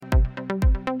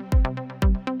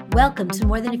Welcome to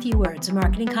More Than a Few Words, a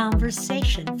marketing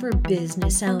conversation for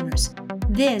business owners.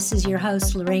 This is your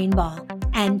host, Lorraine Ball,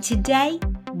 and today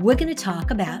we're going to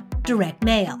talk about direct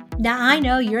mail. Now, I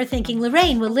know you're thinking,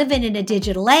 Lorraine, we're living in a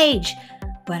digital age,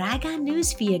 but I got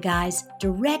news for you guys.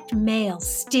 Direct mail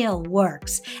still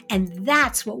works, and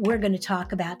that's what we're going to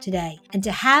talk about today. And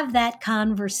to have that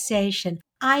conversation,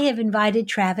 I have invited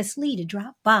Travis Lee to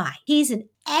drop by. He's an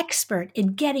expert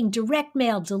in getting direct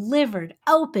mail delivered,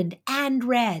 opened, and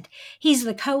read. He's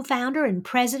the co-founder and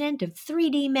president of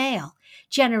 3D Mail,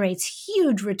 generates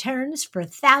huge returns for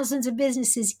thousands of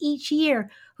businesses each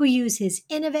year who use his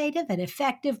innovative and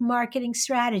effective marketing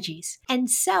strategies. And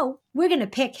so we're going to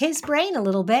pick his brain a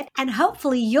little bit, and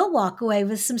hopefully you'll walk away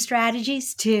with some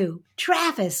strategies too.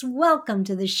 Travis, welcome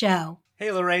to the show.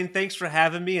 Hey, Lorraine, thanks for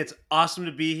having me. It's awesome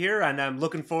to be here, and I'm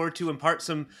looking forward to impart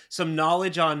some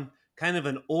knowledge on kind of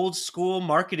an old school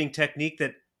marketing technique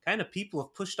that kind of people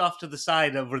have pushed off to the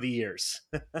side over the years.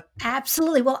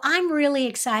 Absolutely. Well, I'm really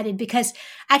excited because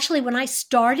actually when I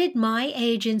started my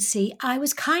agency, I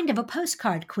was kind of a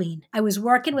postcard queen. I was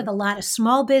working with a lot of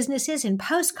small businesses, and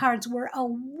postcards were a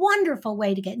wonderful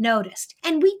way to get noticed.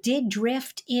 And we did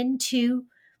drift into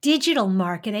digital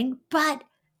marketing, but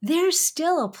there's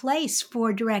still a place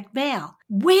for direct mail.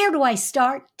 Where do I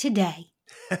start today?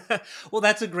 Well,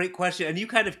 that's a great question. And you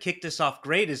kind of kicked us off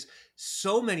great, is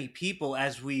so many people,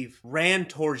 as we've ran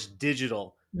towards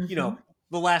digital, the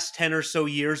last 10 or so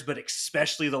years, but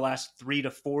especially the last 3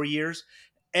 to 4 years,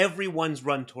 everyone's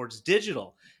run towards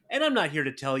digital. And I'm not here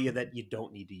to tell you that you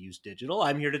don't need to use digital.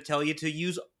 I'm here to tell you to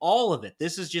use all of it.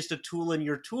 This is just a tool in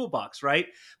your toolbox, right?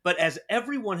 But as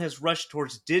everyone has rushed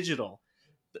towards digital,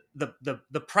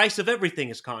 the price of everything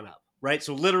has gone up, right?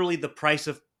 So literally the price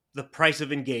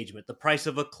of engagement, the price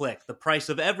of a click, the price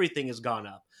of everything has gone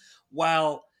up,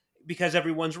 because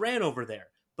everyone's ran over there.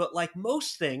 But like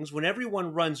most things, when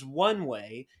everyone runs one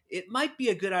way, it might be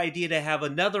a good idea to have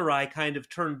another eye kind of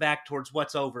turn back towards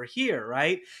what's over here,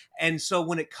 right? And so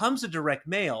when it comes to direct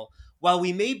mail, while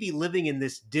we may be living in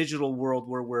this digital world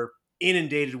where we're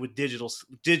inundated with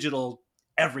digital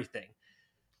everything,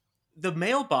 the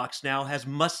mailbox now has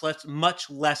much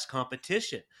less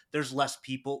competition. There's less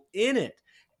people in it.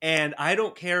 And I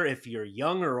don't care if you're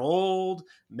young or old,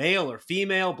 male or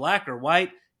female, black or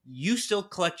white, you still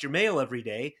collect your mail every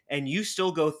day, and you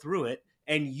still go through it,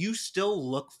 and you still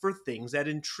look for things that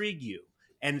intrigue you.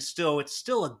 And still, it's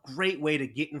still a great way to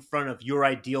get in front of your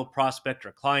ideal prospect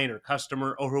or client or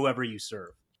customer or whoever you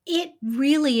serve. It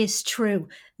really is true.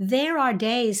 There are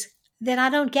days that I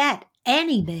don't get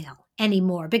any mail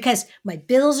anymore because my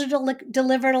bills are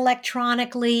delivered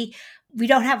electronically. We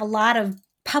don't have a lot of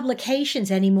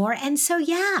publications anymore. And so,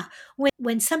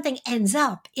 when something ends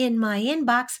up in my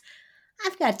inbox,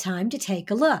 I've got time to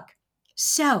take a look.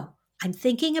 So I'm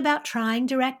thinking about trying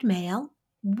direct mail.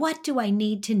 What do I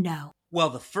need to know?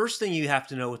 Well, the first thing you have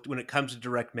to know when it comes to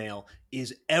direct mail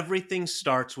is everything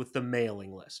starts with the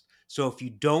mailing list. So if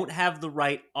you don't have the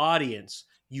right audience,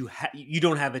 you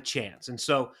don't have a chance. And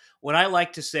so what I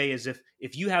like to say is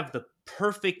if you have the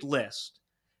perfect list,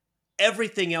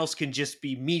 everything else can just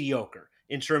be mediocre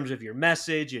in terms of your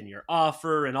message and your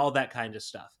offer and all that kind of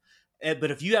stuff. But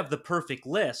if you have the perfect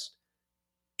list,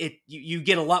 you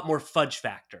get a lot more fudge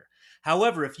factor.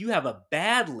 However, if you have a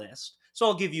bad list, so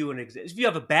I'll give you an example. If you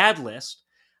have a bad list,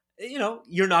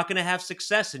 you're not going to have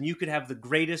success. And you could have the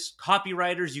greatest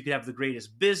copywriters, you could have the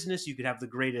greatest business, you could have the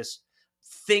greatest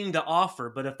thing to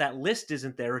offer. But if that list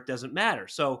isn't there, it doesn't matter.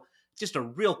 So just a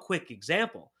real quick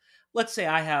example. Let's say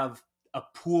I have a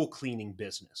pool cleaning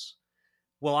business.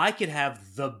 Well, I could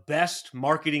have the best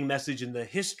marketing message in the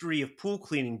history of pool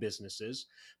cleaning businesses,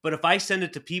 but if I send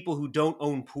it to people who don't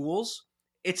own pools,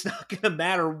 it's not going to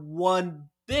matter one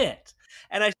bit.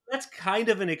 And that's kind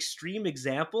of an extreme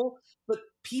example, but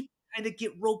people kind of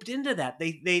get roped into that.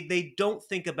 They don't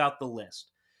think about the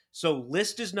list. So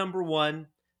list is number one.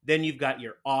 Then you've got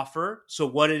your offer. So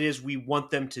what it is we want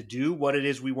them to do, what it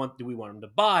is do we want them to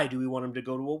buy? Do we want them to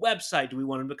go to a website? Do we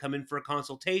want them to come in for a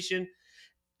consultation?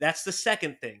 That's the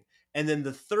second thing. And then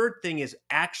the third thing is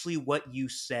actually what you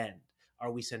send.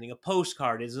 Are we sending a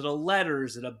postcard? Is it a letter?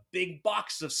 Is it a big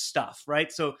box of stuff,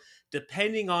 right? So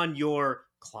depending on your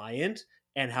client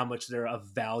and how much they're of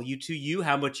value to you,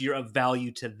 how much you're of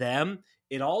value to them,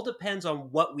 it all depends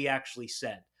on what we actually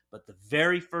send. But the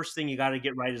very first thing you got to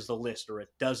get right is the list, or it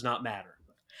does not matter.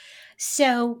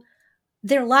 So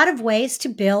there are a lot of ways to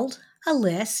build a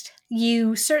list.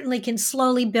 You certainly can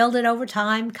slowly build it over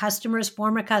time, customers,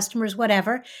 former customers,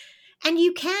 whatever. And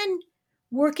you can,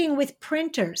 working with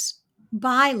printers,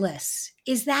 buy lists.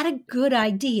 Is that a good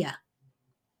idea?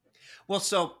 Well,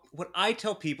 so what I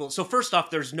tell people, so first off,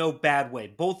 there's no bad way.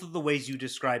 Both of the ways you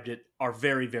described it are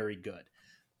very, very good.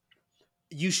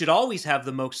 You should always have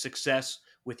the most success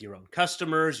with your own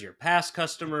customers, your past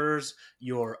customers,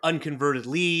 your unconverted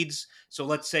leads. So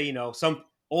let's say, some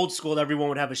old school, everyone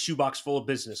would have a shoebox full of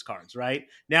business cards, right?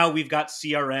 Now we've got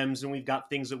CRMs and we've got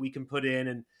things that we can put in.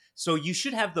 And so you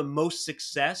should have the most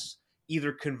success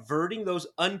either converting those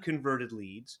unconverted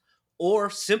leads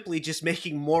or simply just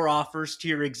making more offers to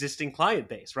your existing client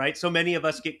base, right? So many of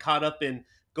us get caught up in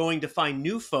going to find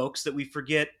new folks that we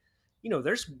forget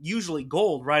there's usually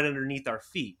gold right underneath our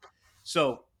feet.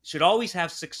 So should always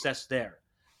have success there.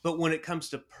 But when it comes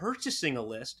to purchasing a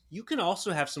list, you can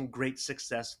also have some great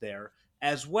success there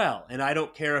as well. And I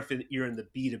don't care if you're in the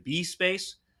B2B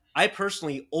space. I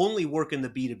personally only work in the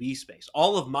B2B space.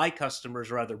 All of my customers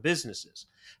are other businesses.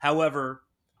 However,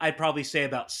 I'd probably say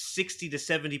about 60 to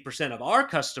 70% of our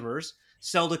customers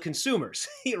sell to consumers,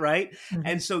 right? Mhm.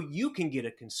 And so you can get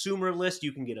a consumer list,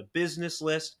 you can get a business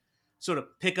list. So to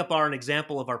pick up an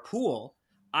example of our pool,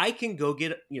 I can go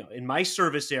get, in my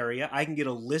service area, I can get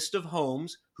a list of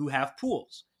homes who have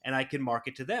pools and I can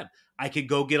market to them. I could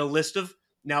go get a list of,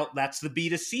 now that's the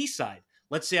B2C side.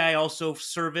 Let's say I also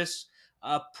service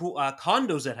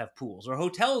condos that have pools or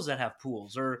hotels that have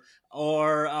pools or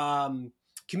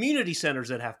community centers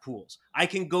that have pools. I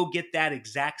can go get that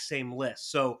exact same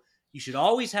list. So you should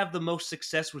always have the most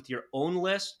success with your own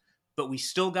list, but we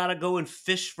still got to go and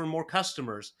fish for more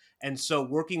customers. And so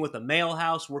working with a mail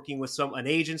house, working with an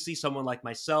agency, someone like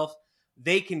myself,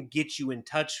 they can get you in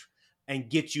touch and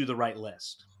get you the right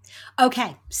list.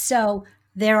 Okay, so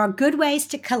there are good ways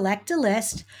to collect a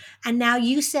list. And now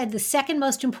you said the second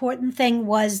most important thing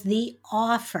was the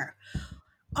offer.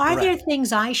 Are there Correct.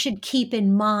 things I should keep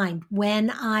in mind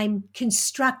when I'm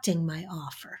constructing my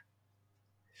offer?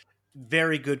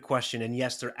 Very good question. And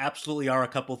yes, there absolutely are a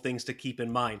couple things to keep in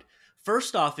mind.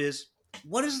 First off is,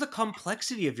 what is the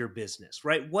complexity of your business,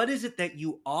 right? What is it that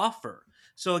you offer?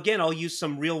 So again, I'll use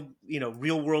some real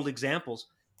world examples.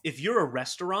 If you're a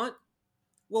restaurant,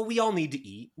 well, we all need to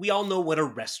eat. We all know what a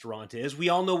restaurant is. We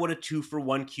all know what a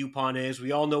 2-for-1 coupon is.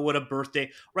 We all know what a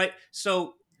birthday, right?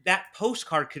 So that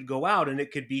postcard could go out and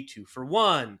it could be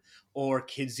 2-for-1 or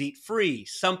kids eat free,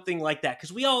 something like that.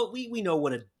 Because we know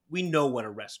what a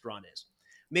restaurant is.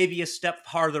 Maybe a step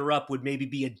farther up would maybe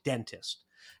be a dentist.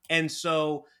 And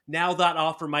so now that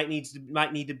offer might need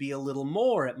to be a little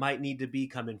more. It might need to be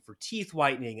come in for teeth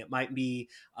whitening. It might be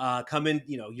come in,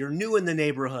 you're new in the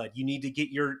neighborhood. You need to get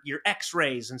your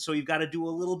x-rays. And so you've got to do a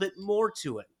little bit more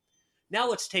to it. Now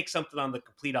let's take something on the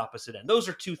complete opposite end. Those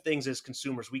are two things as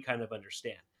consumers we kind of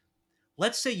understand.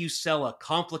 Let's say you sell a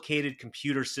complicated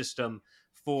computer system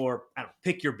for, I don't know,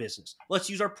 pick your business. Let's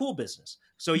use our pool business.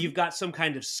 So you've got some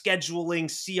kind of scheduling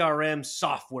CRM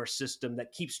software system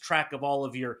that keeps track of all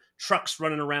of your trucks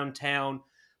running around town.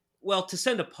 Well, to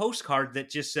send a postcard that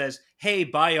just says, hey,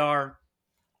 buy our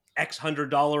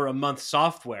 $X100 a month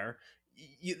software,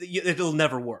 it'll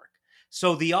never work.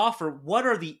 So the offer, what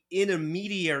are the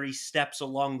intermediary steps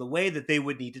along the way that they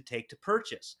would need to take to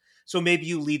purchase? So maybe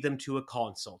you lead them to a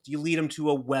consult, you lead them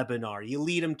to a webinar, you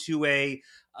lead them to a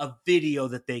video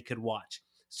that they could watch.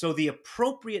 So the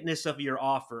appropriateness of your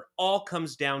offer all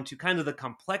comes down to kind of the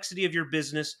complexity of your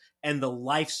business and the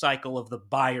life cycle of the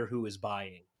buyer who is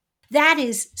buying. That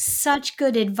is such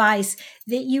good advice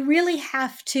that you really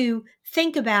have to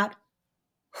think about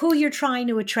who you're trying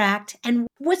to attract and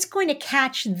what's going to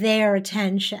catch their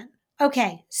attention.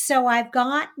 Okay, so I've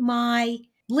got my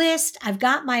list, I've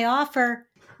got my offer.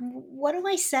 What do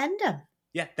I send them?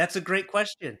 Yeah, that's a great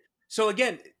question. So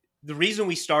again, the reason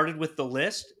we started with the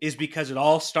list is because it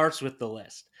all starts with the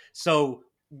list. So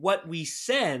what we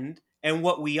send and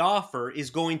what we offer is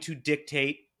going to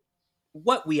dictate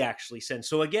what we actually send.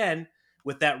 So again,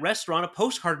 with that restaurant, a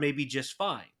postcard may be just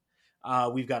fine.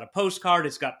 We've got a postcard.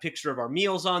 It's got a picture of our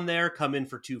meals on there. Come in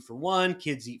for 2-for-1.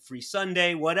 Kids eat free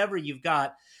Sunday. Whatever you've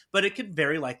got, but it could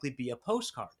very likely be a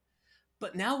postcard.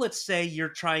 But now let's say you're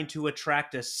trying to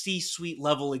attract a C-suite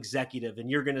level executive and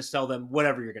you're going to sell them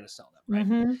whatever you're going to sell them, right?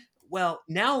 Mm-hmm. Well,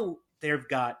 now they've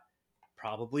got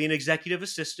probably an executive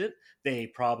assistant. They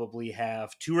probably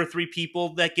have 2 or 3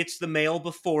 people that gets the mail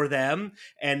before them.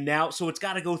 And now, so it's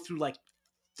got to go through like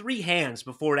 3 hands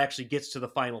before it actually gets to the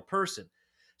final person.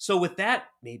 So with that,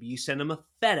 maybe you send them a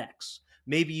FedEx.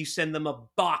 Maybe you send them a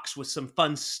box with some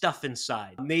fun stuff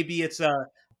inside. Maybe it's a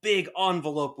big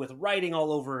envelope with writing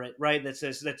all over it, right?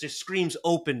 That just screams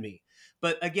open me.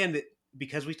 But again,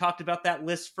 because we talked about that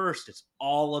list first, it's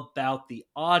all about the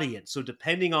audience. So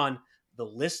depending on the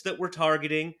list that we're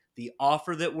targeting, the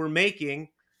offer that we're making,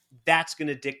 that's going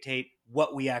to dictate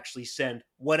what we actually send,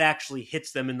 what actually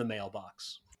hits them in the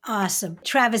mailbox. Awesome.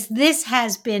 Travis, this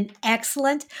has been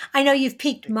excellent. I know you've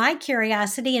piqued my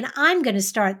curiosity, and I'm going to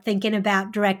start thinking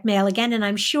about direct mail again, and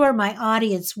I'm sure my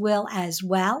audience will as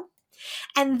well.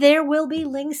 And there will be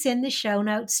links in the show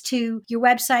notes to your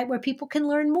website where people can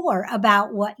learn more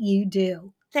about what you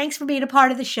do. Thanks for being a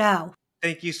part of the show.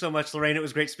 Thank you so much, Lorraine. It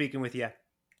was great speaking with you.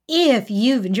 If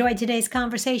you've enjoyed today's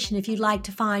conversation, if you'd like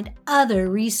to find other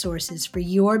resources for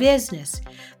your business,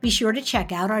 be sure to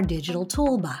check out our digital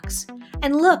toolbox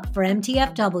and look for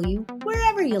MTFW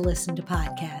wherever you listen to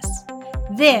podcasts.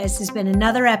 This has been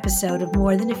another episode of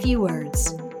More Than a Few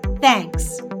Words.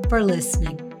 Thanks for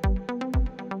listening.